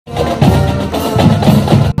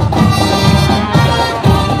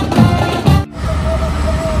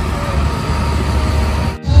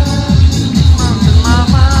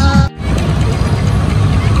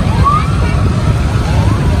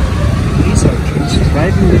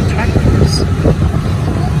driving the tractors.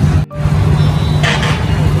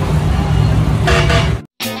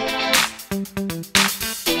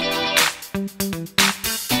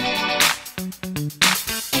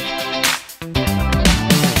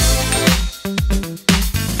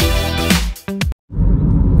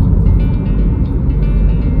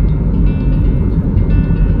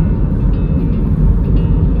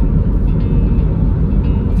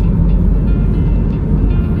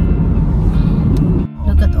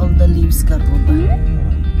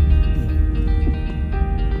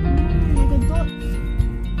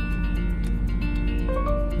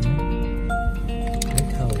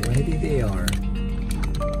 They are.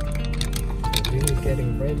 They're really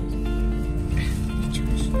getting ready.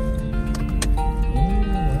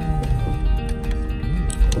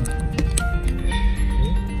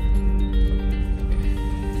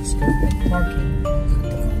 Let's go for parking.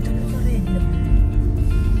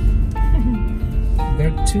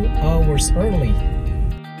 They're 2 hours early.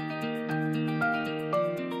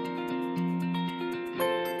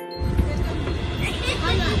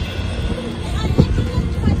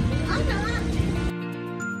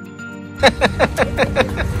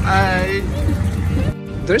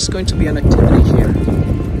 There's going to be an activity here.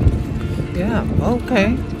 Yeah,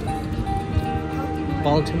 okay.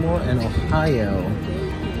 Baltimore and Ohio.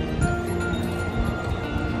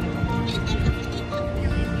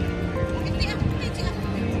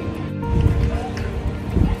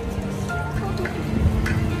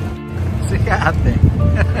 Say ate.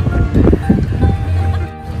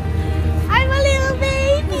 I'm a little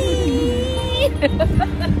baby.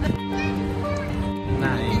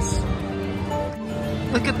 Nice.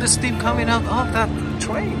 Look at the steam coming out of that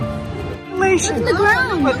train. It's in the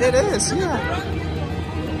ground. But it is, yeah.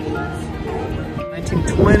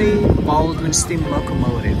 1920 Baldwin steam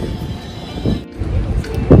locomotive.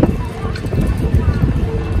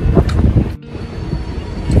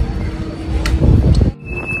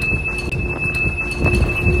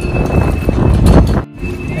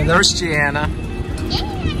 And there's Gianna.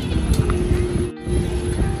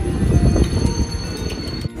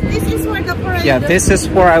 This is where the parade. Yeah, this is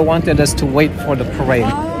where I wanted us to wait for the parade.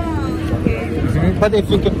 Oh, okay. But if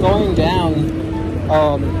you keep going down,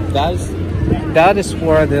 that is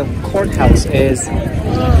where the courthouse is.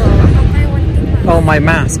 Oh, my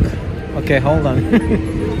mask. Okay, hold on.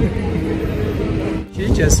 She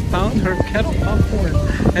just found her kettle popcorn,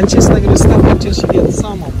 and she's not gonna stop until she gets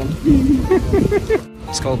some of them.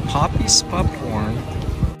 It's called Poppy's Popcorn.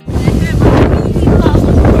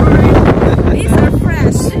 These are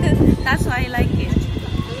fresh. That's why I like it.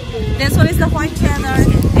 This one is the white cheddar,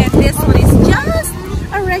 and this one is just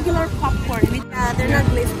a regular popcorn. They're not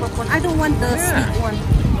glazed popcorn. I don't want the sweet one.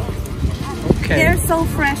 Okay. They're so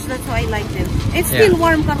fresh. That's why I like them. It's still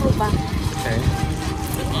warm, karuba. Okay.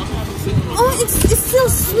 Oh, it's still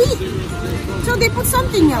sweet. So they put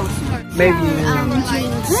something else. Maybe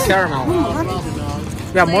caramel.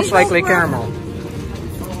 Yeah, most likely caramel.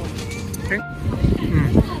 Okay.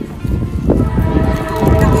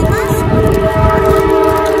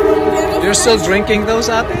 You're still drinking those,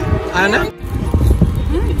 Ate? Anna?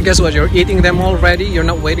 Guess what? You're eating them already? You're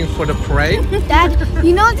not waiting for the parade? Dad,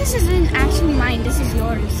 you know this isn't actually mine. This is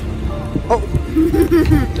yours. Oh!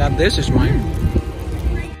 Dad, this is mine.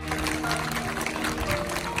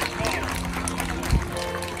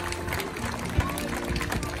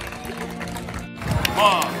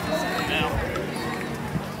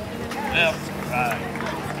 Left, right,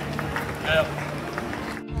 left.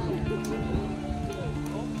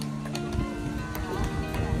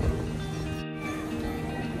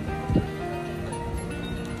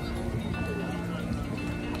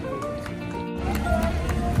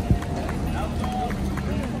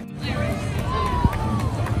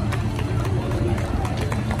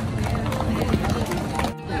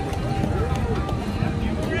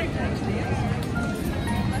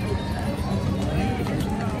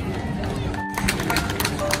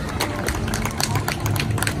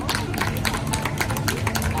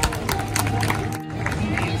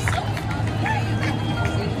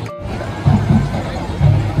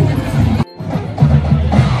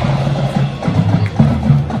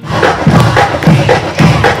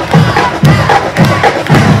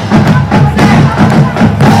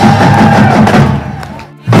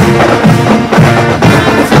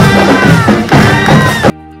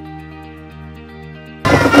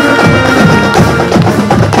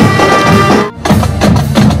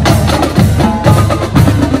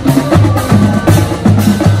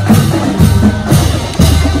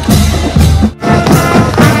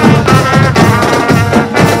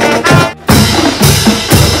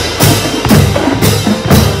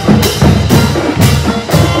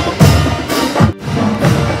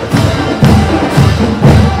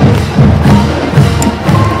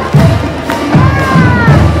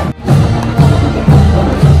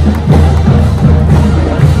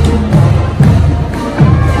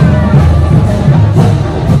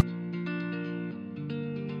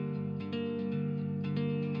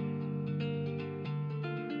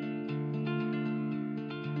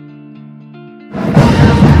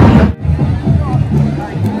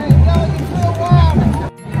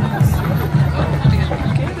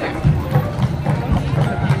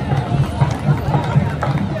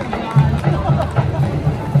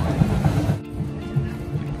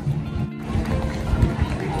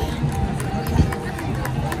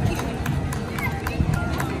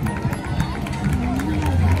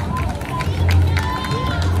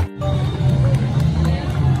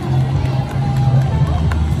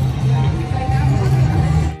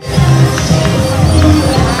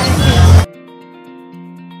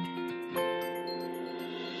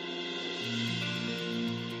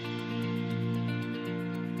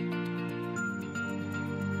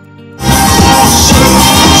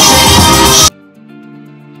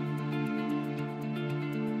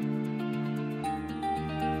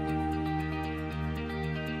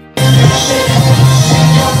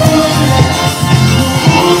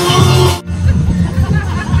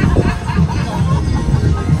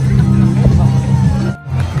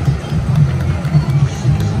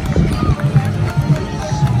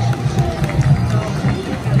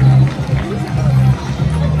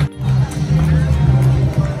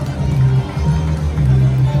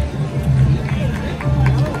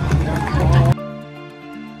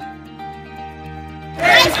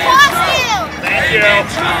 We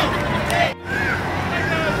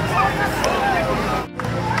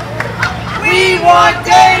want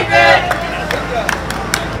David!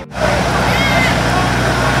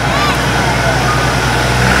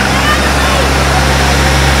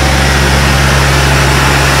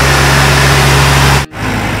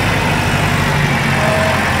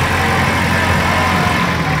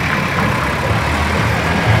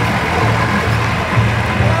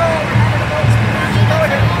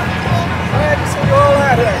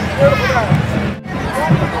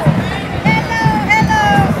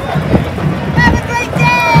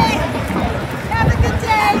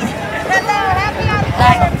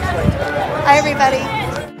 Hi, everybody.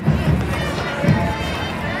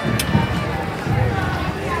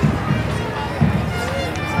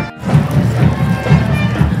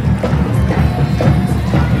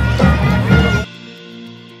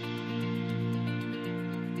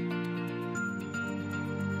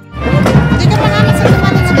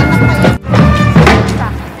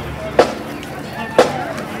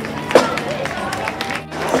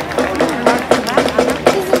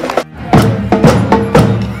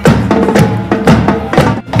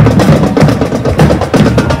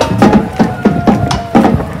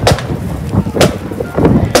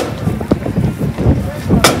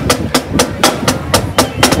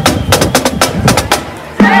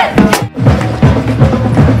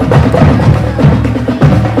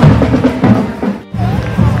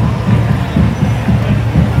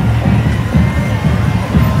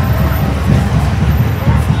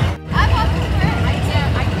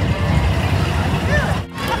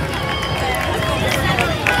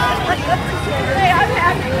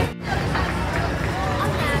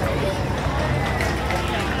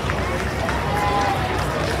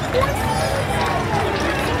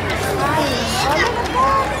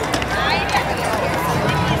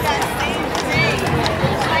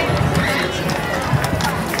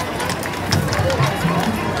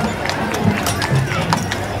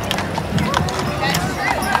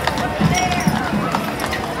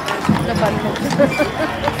 Laban mo.